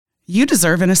You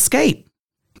deserve an escape.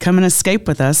 Come and escape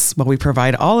with us while we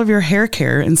provide all of your hair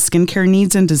care and skincare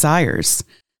needs and desires.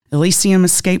 Elysium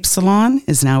Escape Salon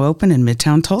is now open in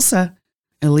Midtown Tulsa.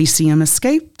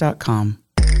 ElysiumEscape.com.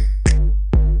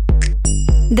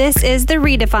 This is The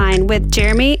Redefine with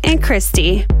Jeremy and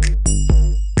Christy.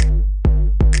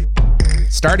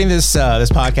 Starting this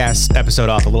podcast episode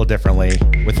off a little differently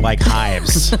with like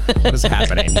hives. What is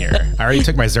happening here? I already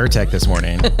took my Zyrtec this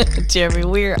morning. Jeremy,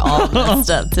 we're all messed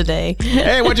up today.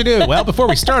 Hey, what'd you do? Well, before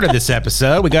we started this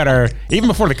episode, we got even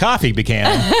before the coffee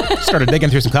began, started digging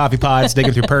through some coffee pots,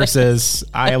 digging through purses.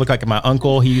 I look like my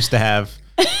uncle. He used to have,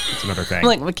 that's another thing.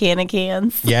 Like mechanic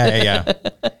hands. Yeah.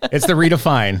 It's The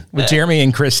Redefine with Jeremy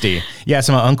and Christy. Yeah,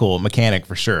 so my uncle, mechanic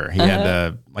for sure. He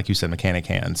had, like you said, mechanic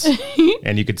hands.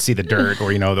 And you could see the dirt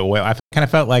or, the oil. I kind of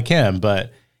felt like him,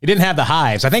 but he didn't have the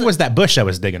hives. I think it was that bush I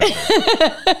was digging under.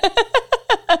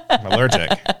 I'm allergic.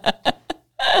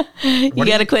 You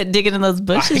got to quit digging in those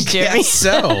bushes, Jeremy. Guess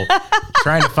so.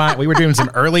 We were doing some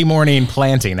early morning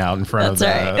planting out in front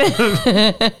That's of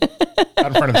out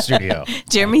in front of the studio.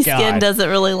 Jeremy's skin doesn't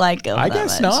really like them. I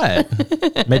guess not.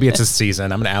 Maybe it's a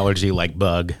season. I'm an allergy like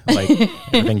bug. Like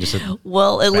everything just.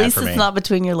 Well, at least it's not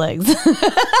between your legs.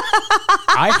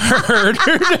 I heard.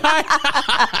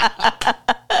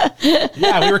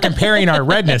 Yeah, we were comparing our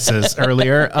rednesses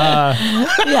earlier.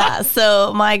 Yeah,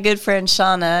 so my good friend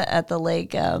Shauna at the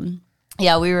lake,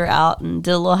 we were out and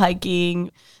did a little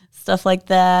hiking, stuff like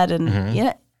that.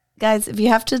 And guys, if you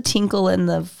have to tinkle in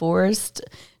the forest,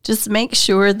 just make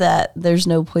sure that there's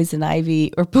no poison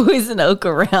ivy or poison oak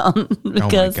around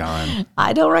because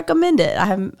I don't recommend it.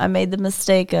 I made the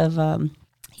mistake of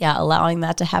allowing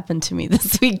that to happen to me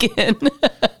this weekend.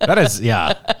 That is,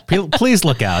 please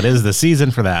look out. It is the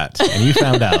season for that. And you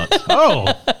found out.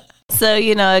 Oh. So,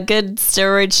 a good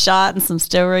steroid shot and some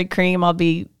steroid cream. I'll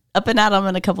be up and at them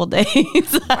in a couple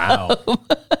days. Wow.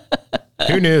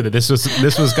 Who knew that this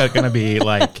was going to be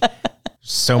like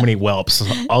so many whelps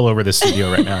all over the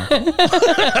studio right now?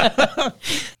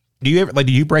 Do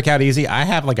you break out easy? I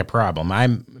have like a problem.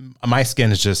 My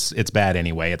skin is it's bad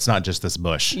anyway. It's not just this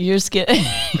bush. Your skin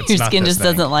just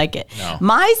doesn't like it. No.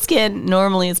 My skin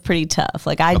normally is pretty tough.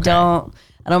 Like I don't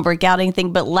break out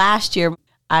anything. But last year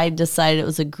I decided it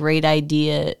was a great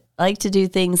idea. I like to do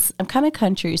things. I'm kind of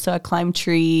country, so I climb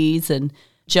trees and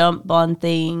jump on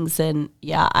things. And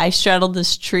I straddled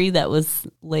this tree that was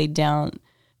laid down.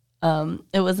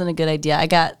 It wasn't a good idea. I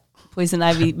got poison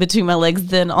ivy between my legs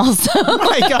then also. Oh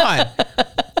my God.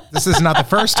 This is not the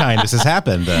first time this has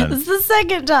happened then. This is the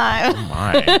second time. Oh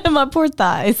my. My poor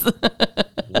thighs.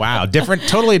 Wow.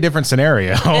 Totally different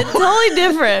scenario. It's totally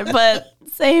different, but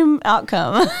same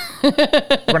outcome. We're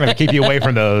going to keep you away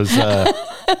from those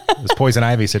poison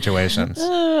ivy situations.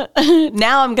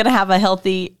 Now I'm going to have a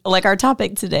healthy, like our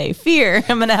topic today, fear.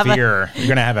 I'm going to have You're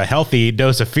going to have a healthy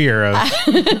dose of fear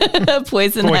of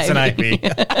poison ivy.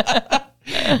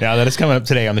 Yeah, that is coming up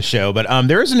today on the show. But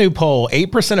there is a new poll.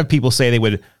 8% of people say they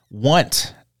would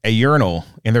want a urinal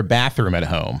in their bathroom at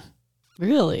home.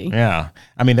 Really? Yeah.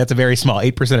 I mean, that's a very small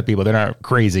 8% of people. They're not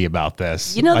crazy about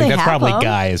this. That's probably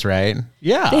guys, right?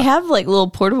 Yeah. They have like little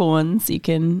portable ones you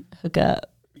can hook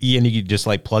up. Yeah, and you just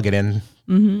like plug it in.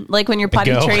 Mm-hmm. Like when you're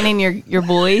potty training your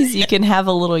boys, you can have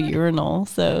a little urinal.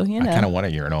 So, I kind of want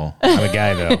a urinal. I'm a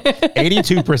guy though.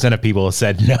 82% of people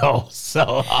said no.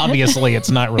 So obviously it's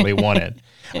not really wanted.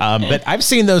 But I've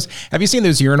seen those. Have you seen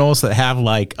those urinals that have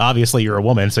like, obviously you're a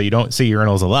woman, so you don't see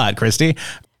urinals a lot, Christy?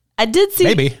 I did see.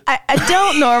 Maybe. I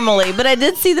don't normally, but I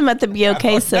did see them at the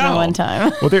BOK Center one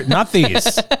time. Well, they're not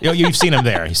these. You've seen them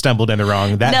there. You stumbled in the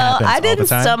wrong. That happens I didn't all the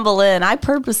time. Stumble in. I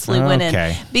purposely went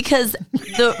in because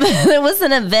there was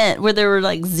an event where there were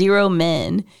like 0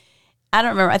 men. I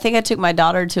don't remember. I think I took my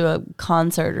daughter to a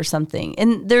concert or something,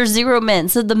 and there's 0 men.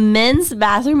 So the men's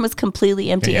bathroom was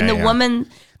completely empty, and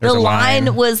the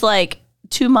line was like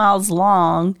 2 miles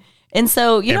long. And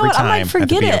so, you know what? I'm like,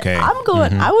 forget it. I'm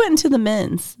going. I went into the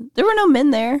men's. There were no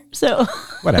men there. So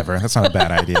whatever. That's not a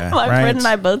bad idea. My friend and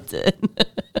I both did.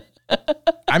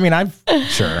 I mean,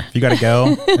 sure. If you got to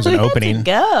go, there's an opening.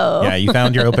 Go. Yeah, you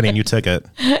found your opening. You took it.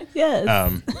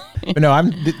 Yes. But no,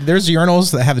 there's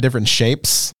urinals that have the different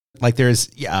shapes. Like there's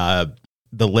the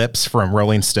lips from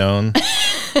Rolling Stone.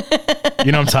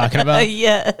 You know what I'm talking about?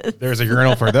 Yes. There's a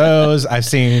urinal for those. I've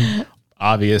seen,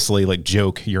 obviously, like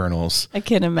joke urinals. I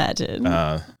can imagine.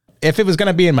 If it was going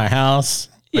to be in my house,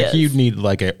 like you'd need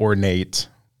like an ornate,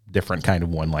 different kind of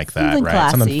one like that, something right?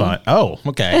 Classy. Something fun. Oh,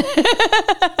 okay.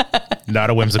 Not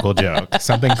a whimsical joke.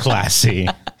 Something classy.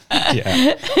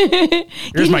 Yeah.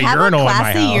 Here's my urinal in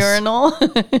my house. Urinal?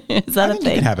 Is that a thing?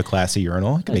 You can have a classy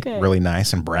urinal. It can make really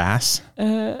nice and brass.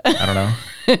 I don't know.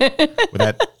 Would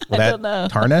that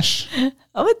tarnish?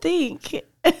 I would think.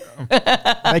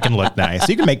 They can look nice.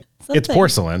 You can make it's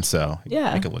porcelain, so you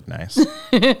can make it look nice.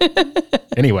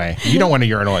 Anyway, you don't want a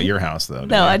urinal at your house, though.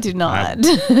 No, I do not.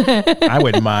 I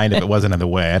wouldn't mind if it wasn't in the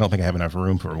way. I don't think I have enough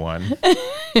room for one.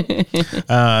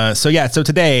 So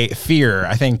today, fear.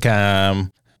 I think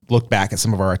look back at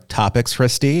some of our topics,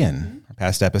 Christy, and our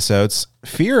past episodes.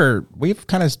 Fear, we've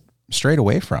kind of strayed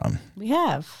away from. We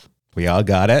have. We all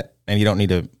got it, and you don't need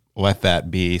to let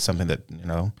that be something that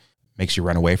makes you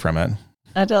run away from it.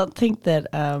 I don't think that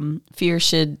fear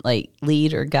should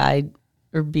lead or guide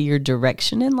or be your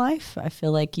direction in life. I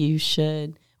feel like we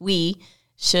should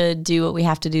do what we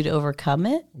have to do to overcome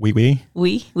it. We.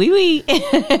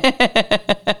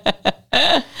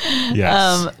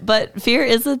 Yes. But fear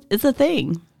is a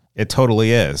thing. It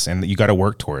totally is, and you got to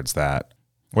work towards that.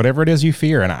 Whatever it is you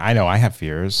fear, and I know I have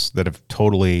fears that have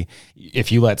totally.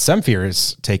 If you let some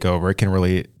fears take over, it can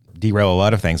really derail a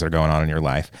lot of things that are going on in your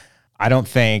life. I don't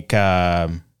think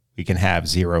we can have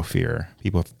zero fear.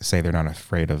 People say they're not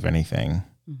afraid of anything.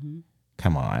 Mm-hmm.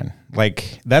 Come on.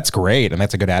 That's great, and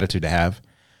that's a good attitude to have.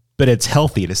 But it's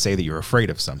healthy to say that you're afraid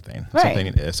of something.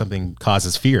 Right. If something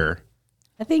causes fear.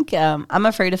 I think I'm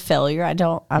afraid of failure. I'm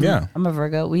a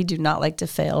Virgo. We do not like to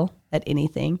fail at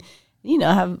anything.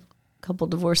 I have a couple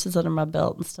divorces under my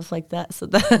belt and stuff like that. So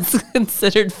that's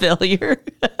considered failure.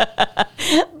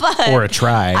 Or a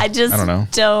try. I don't know.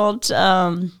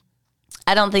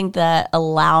 I don't think that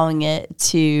allowing it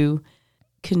to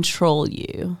control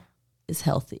you is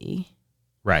healthy.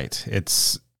 Right.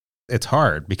 It's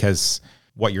hard because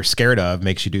what you're scared of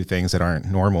makes you do things that aren't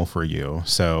normal for you.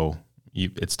 So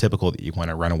it's typical that you want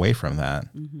to run away from that.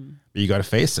 Mm-hmm. But you got to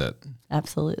face it.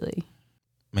 Absolutely.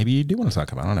 Maybe you do want to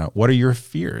talk about, I don't know. What are your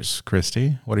fears,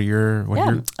 Christy? What are your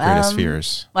greatest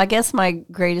fears? Well, I guess my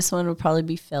greatest one would probably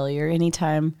be failure.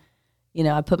 Anytime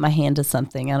I put my hand to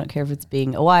something. I don't care if it's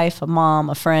being a wife, a mom,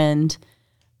 a friend,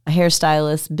 a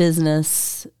hairstylist,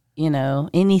 business,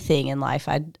 anything in life.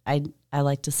 I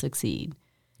like to succeed.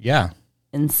 Yeah.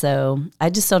 And so I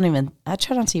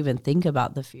try not to even think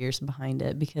about the fears behind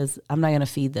it because I'm not going to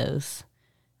feed those.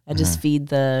 I just feed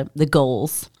the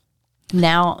goals.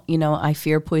 Now, I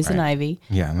fear poison ivy.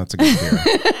 Yeah, that's a good fear.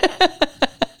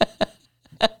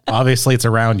 Obviously it's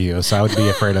around you, so I would be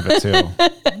afraid of it too.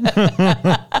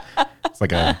 It's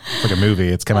like a movie.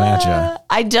 It's coming at you.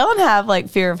 I don't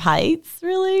have fear of heights,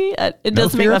 really. It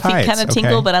does make my feet kind of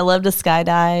tingle, but I love to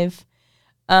skydive.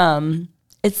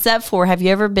 Except for, have you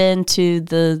ever been to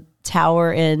the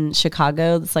tower in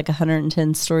Chicago that's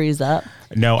 110 stories up?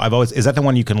 No, is that the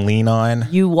one you can lean on?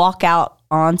 You walk out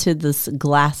onto this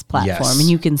glass platform and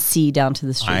you can see down to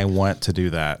the street. I want to do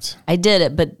that. I did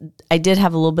it, but I did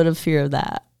have a little bit of fear of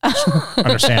that.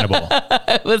 Understandable.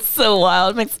 It was so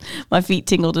wild. It makes my feet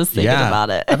tingle just thinking about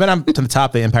it. I've been up to the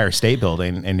top of the Empire State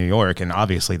Building in New York, and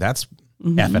obviously that's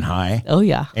effing high. Oh,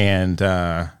 yeah. And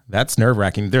that's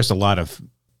nerve-wracking. There's a lot of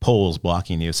poles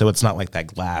blocking you, so it's not like that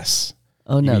glass.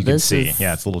 Oh, no. You can see.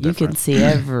 Yeah, it's a little different. You can see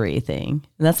everything.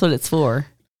 And that's what it's for.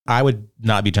 I would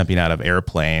not be jumping out of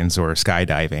airplanes or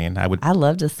skydiving. I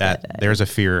love to skydive. There's a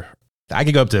fear. I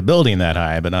could go up to a building that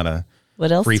high, but not a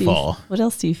free fall. What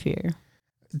else do you fear?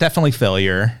 Definitely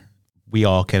failure. We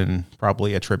all can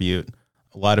probably attribute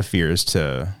a lot of fears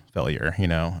to failure.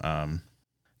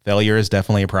 Failure is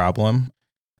definitely a problem.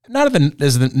 Not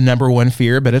as the number one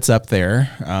fear, but it's up there.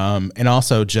 And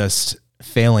also just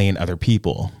failing other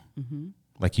people. Mm-hmm.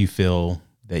 Like you feel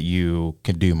that you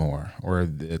could do more, or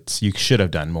you should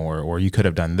have done more, or you could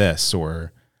have done this,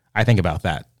 or I think about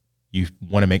that. You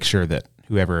want to make sure that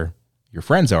whoever your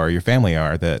friends are, your family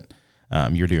are, that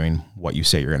you're doing what you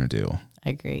say you're going to do. I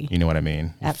agree. You know what I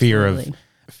mean? Absolutely.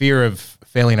 Fear of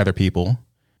failing other people.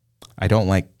 I don't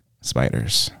like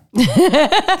spiders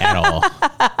at all.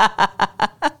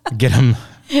 Get them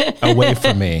away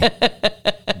from me.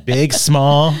 Big,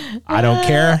 small, I don't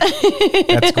care.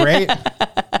 That's great.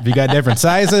 If you got different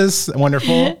sizes,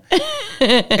 wonderful.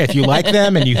 If you like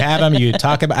them and you have them, you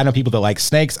talk about. I know people that like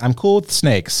snakes. I'm cool with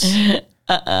snakes.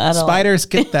 Spiders,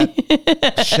 get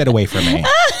that shit away from me.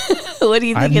 What do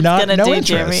you think it's going to do,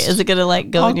 Jeremy? Is it going to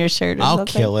go in your shirt or something? I'll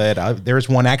kill it. There's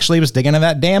one actually was digging in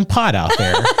that damn pot out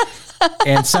there.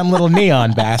 And some little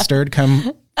neon bastard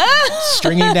come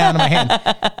stringing down to my hand.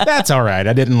 That's all right.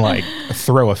 I didn't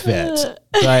throw a fit,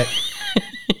 but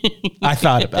I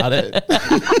thought about it.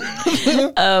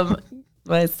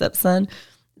 My stepson,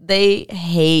 they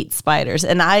hate spiders.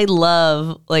 And I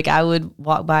love, I would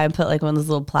walk by and put one of those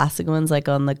little plastic ones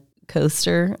on the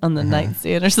coaster on the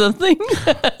nightstand or something.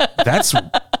 That's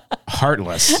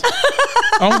heartless.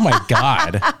 Oh my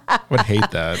God. I would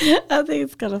hate that. I think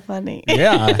it's kind of funny.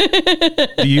 Yeah.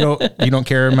 You don't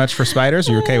care much for spiders?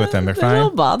 You're okay with them? They're fine? They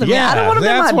don't bother me. Yeah, I don't want them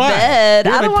in that's my why. bed.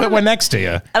 Here, I they don't want put them, one next to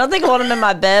you. I don't think I want them in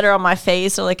my bed or on my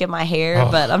face or like in my hair,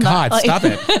 Oh, but I'm God, not. stop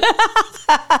it.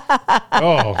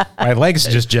 Oh, my leg's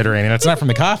just jittering, and it's not from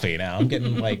the coffee now. I'm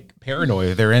getting like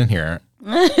paranoid. They're in here.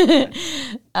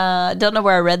 Don't know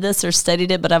where I read this or studied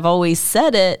it, but I've always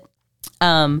said it.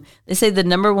 They say the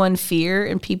number one fear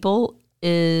in people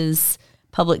is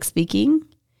public speaking,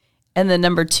 and the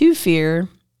number two fear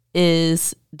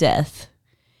is death.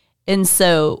 And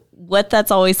so what that's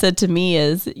always said to me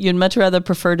is you'd much rather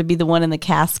prefer to be the one in the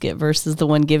casket versus the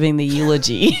one giving the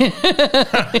eulogy.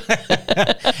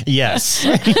 Yes.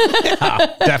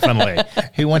 Yeah, definitely.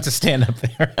 Who wants to stand up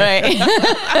there? Right.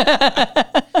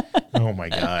 Oh my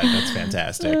God, that's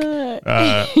fantastic.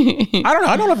 I don't know.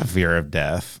 I don't have a fear of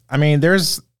death. I mean,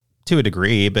 there's to a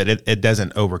degree, but it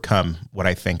doesn't overcome what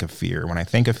I think of fear. When I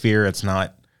think of fear, it's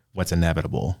not what's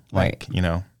inevitable. Like, you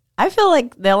know. I feel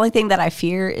like the only thing that I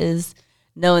fear is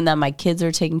knowing that my kids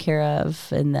are taken care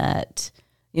of and that,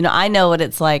 you know, I know what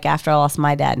it's like after I lost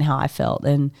my dad and how I felt.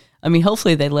 And I mean,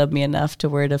 hopefully they love me enough to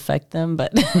where it affect them,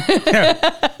 but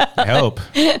I hope.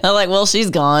 I'm like, well, she's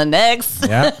gone next.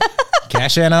 Yeah.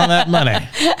 Cash in on that money.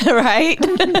 Right.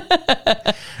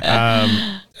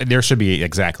 There should be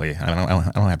exactly.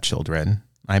 I don't have children.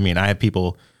 I mean, I have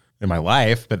people in my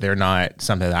life, but they're not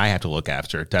something that I have to look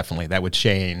after. Definitely, that would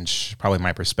change probably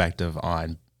my perspective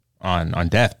on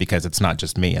death because it's not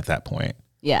just me at that point.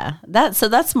 Yeah,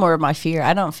 that's more of my fear.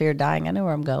 I don't fear dying. I know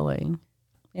where I'm going.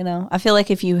 You know, I feel like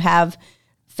if you have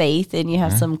faith and you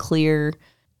have some clear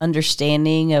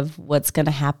understanding of what's going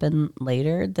to happen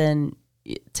later, then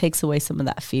it takes away some of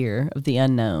that fear of the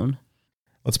unknown.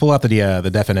 Let's pull out the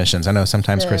definitions. I know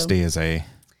sometimes Christy is a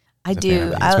I fan of do,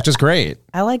 these, which is great.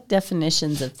 I like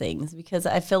definitions of things because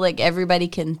I feel like everybody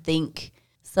can think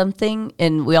something,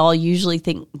 and we all usually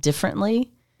think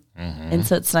differently. And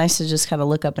so it's nice to just kind of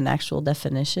look up an actual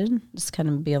definition, just kind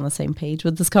of be on the same page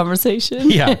with this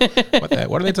conversation. Yeah.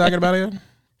 What are they talking about again?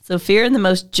 So fear in the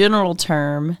most general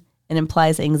term, it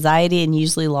implies anxiety and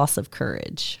usually loss of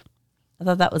courage. I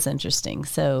thought that was interesting.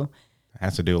 So It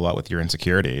has to do a lot with your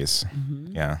insecurities.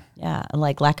 Yeah. yeah,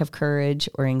 like lack of courage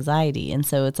or anxiety. And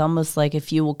so it's almost like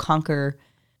if you will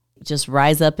just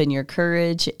rise up in your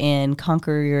courage and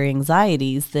conquer your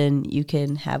anxieties, then you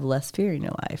can have less fear in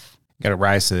your life. Got to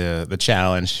rise to the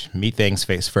challenge, meet things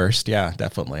face first. Yeah,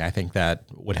 definitely. I think that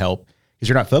would help because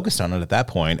you're not focused on it at that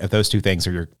point. If those two things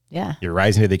are you're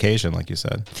rising to the occasion, like you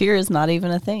said. Fear is not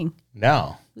even a thing.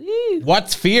 No. Woo.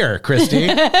 What's fear, Christy?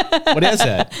 What is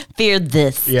it? Fear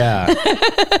this. Yeah.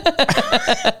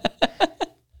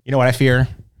 You know what I fear?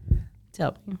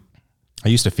 Tell me. I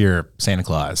used to fear Santa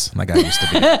Claus. That guy used to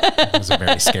be, he was a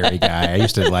very scary guy.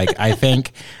 I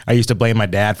think I used to blame my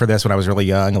dad for this when I was really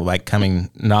young, like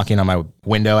knocking on my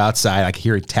window outside. I could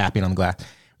hear him tapping on the glass. It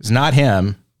was not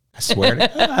him. I swear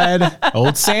to God.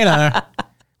 Old Santa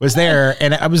was there.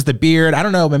 And I was the beard. I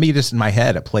don't know. Maybe just in my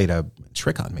head, it played a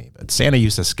trick on me. But Santa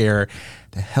used to scare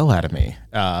the hell out of me.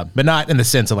 But not in the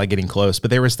sense of like getting close. But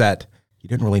there was that. You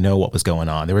didn't really know what was going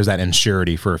on. There was that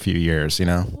insurity for a few years, you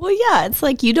know? Well, yeah, it's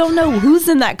like you don't know who's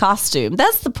in that costume.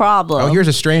 That's the problem. Oh, here's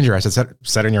a stranger. I said,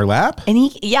 sit in your lap? And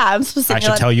I'm supposed I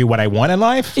should tell you what I want in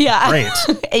life? Yeah. Great.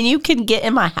 And you can get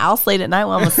in my house late at night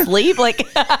while I'm asleep. Like,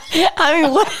 I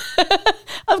mean, what?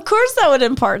 Of course that would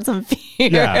impart some fear.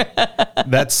 Yeah.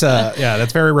 That's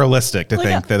very realistic to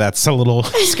think that that's a little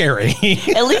scary.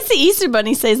 At least the Easter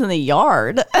Bunny stays in the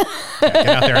yard. Get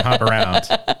out there and hop around.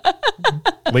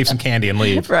 Leave some candy and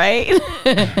leave. Right?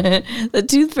 The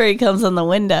Tooth Fairy comes on the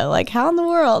window. Like, how in the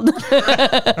world?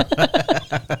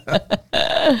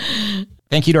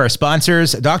 Thank you to our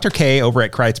sponsors, Dr. K over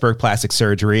at Kreitzberg Plastic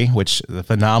Surgery, which is a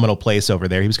phenomenal place over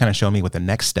there. He was kind of showing me what the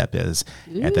next step is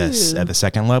at the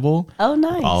second level. Oh,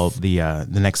 nice. All of the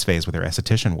next phase with their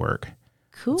esthetician work.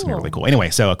 Cool. It's really cool. Anyway,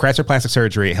 so Kreitzberg Plastic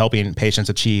Surgery helping patients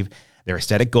achieve their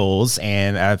aesthetic goals.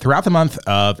 And throughout the month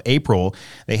of April,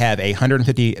 they have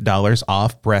 $150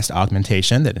 off breast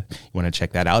augmentation. That you want to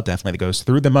check that out. Definitely, that goes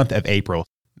through the month of April.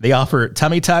 They offer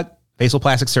tummy tuck, facial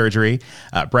plastic surgery,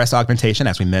 breast augmentation,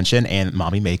 as we mentioned, and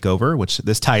mommy makeover, which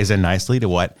this ties in nicely to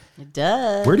what It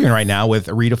does. we're doing right now with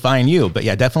Redefine You. But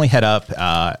yeah, definitely head up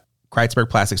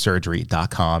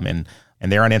KreitzbergPlasticSurgery.com and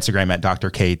they're on Instagram at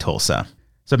Dr. K Tulsa.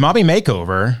 So mommy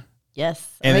makeover.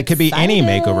 Yes. And it could be any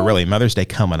makeover, really. Mother's Day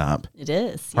coming up. It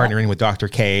is. Partnering with Dr.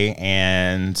 K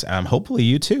and hopefully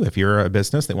you too, if you're a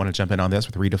business that want to jump in on this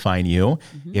with Redefine You,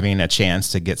 giving a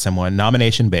chance to get someone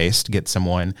nomination-based, get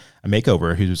someone a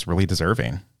makeover who's really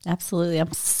deserving. Absolutely.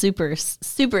 I'm super,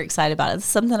 super excited about it. It's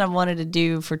something I've wanted to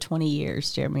do for 20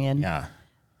 years, Jeremy. And,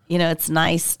 it's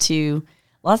nice to,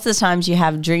 lots of times you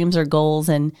have dreams or goals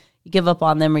and you give up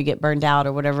on them or you get burned out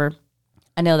or whatever.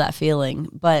 I know that feeling,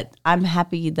 but I'm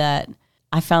happy that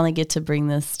I finally get to bring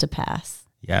this to pass.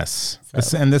 Yes.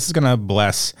 And this is going to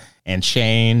bless and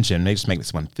change and maybe just make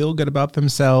someone feel good about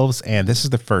themselves. And this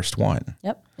is the first one.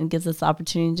 Yep. And gives us the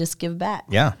opportunity to just give back.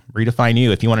 Yeah. Redefine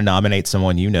You. If you want to nominate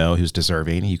someone you know who's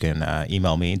deserving, you can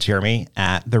email me,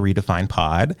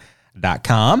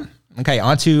 Jeremy@theredefinedpod.com. Okay,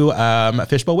 on to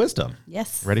Fishbowl Wisdom.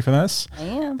 Yes. Ready for this? I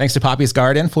am. Thanks to Poppy's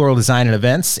Garden, Floral Design and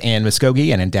Events in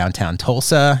Muskogee and in downtown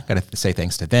Tulsa. Got to say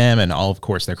thanks to them and all, of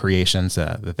course, their creations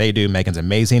that they do. Megan's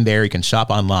amazing there. You can shop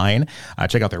online.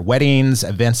 Check out their weddings,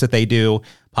 events that they do,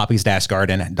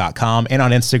 poppies-garden.com, and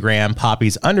on Instagram,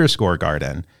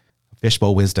 poppies_garden.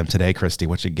 Fishbowl Wisdom today, Christy.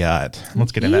 What you got?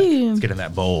 Let's get in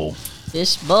that bowl.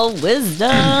 Fishbowl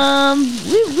Wisdom.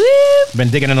 Woo woo. Been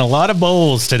digging in a lot of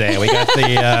bowls today. We got the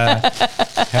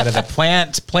had the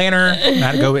plant planter.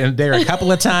 Had to go in there a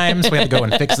couple of times. We had to go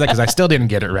and fix that because I still didn't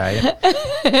get it right.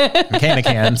 Mechanic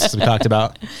hands, we talked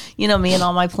about. You know me and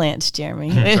all my plants,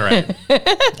 Jeremy. That's all right.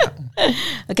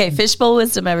 Okay, Fishbowl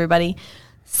Wisdom, everybody.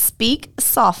 Speak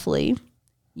softly.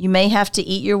 You may have to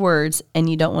eat your words, and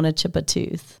you don't want to chip a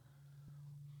tooth.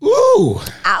 Ooh.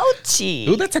 Ouchie.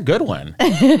 Ooh, that's a good one.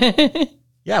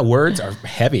 Yeah, words are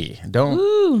heavy.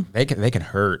 They can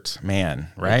hurt, man,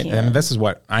 right? And this is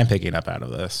what I'm picking up out of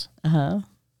this.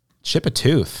 Chip a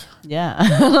tooth. Yeah.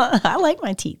 I like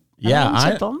my teeth.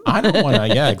 I don't want to.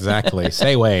 Yeah, exactly.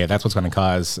 Stay away. That's what's going to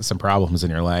cause some problems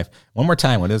in your life. One more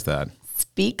time. What is that?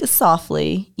 Speak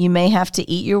softly. You may have to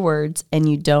eat your words, and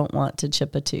you don't want to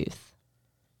chip a tooth.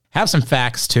 Have some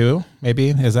facts too, maybe.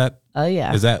 Is that? Oh,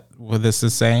 yeah. Is that what this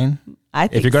is saying? I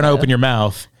think if you're going to open your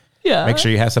mouth, make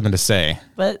sure you have something to say.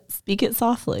 But speak it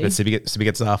softly. Speak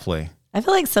it softly. I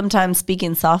feel like sometimes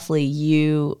speaking softly,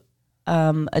 you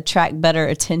attract better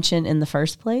attention in the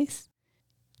first place.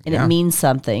 And it means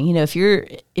something. You know,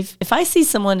 if I see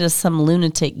someone just some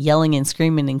lunatic yelling and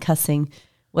screaming and cussing,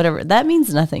 whatever, that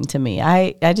means nothing to me.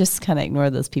 I just kind of ignore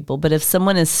those people. But if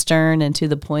someone is stern and to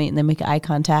the point and they make eye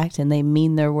contact and they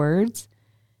mean their words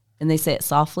and they say it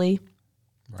softly,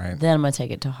 right, then I'm going to take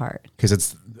it to heart. Because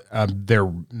it's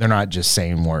they're not just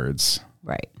saying words.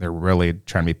 Right. They're really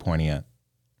trying to be poignant.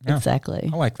 Yeah. Exactly.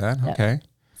 I like that. Yep. Okay.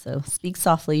 So speak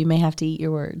softly. You may have to eat your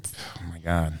words. Oh my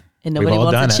God. And nobody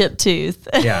wants a chipped tooth.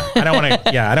 Yeah. I don't want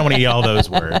to eat all those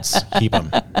words. Keep them.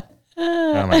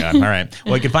 Oh my God. All right.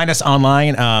 Well, you can find us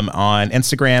online on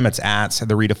Instagram. It's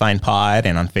 @The Redefined Pod,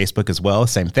 and on Facebook as well.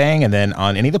 Same thing. And then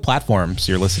on any of the platforms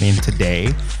you're listening today,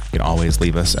 you can always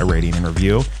leave us a rating and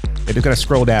review. They just got to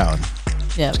scroll down.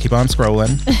 Yeah. Just keep on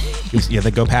scrolling.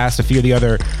 They go past a few of the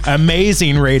other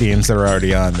amazing ratings that are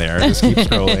already on there. Just keep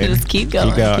scrolling. Just keep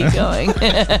going. Keep going.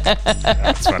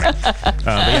 That's funny. But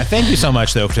yeah, thank you so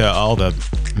much, though, to all the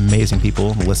amazing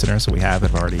people, the listeners that we have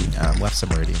that have already left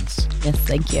some ratings. Yes,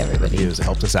 thank you, everybody. Reviews. It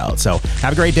helped us out. So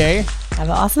have a great day. Have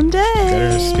an awesome day.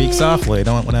 Better speak softly.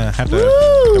 Don't want to have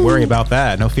to worry about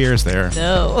that. No fears there.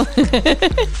 No.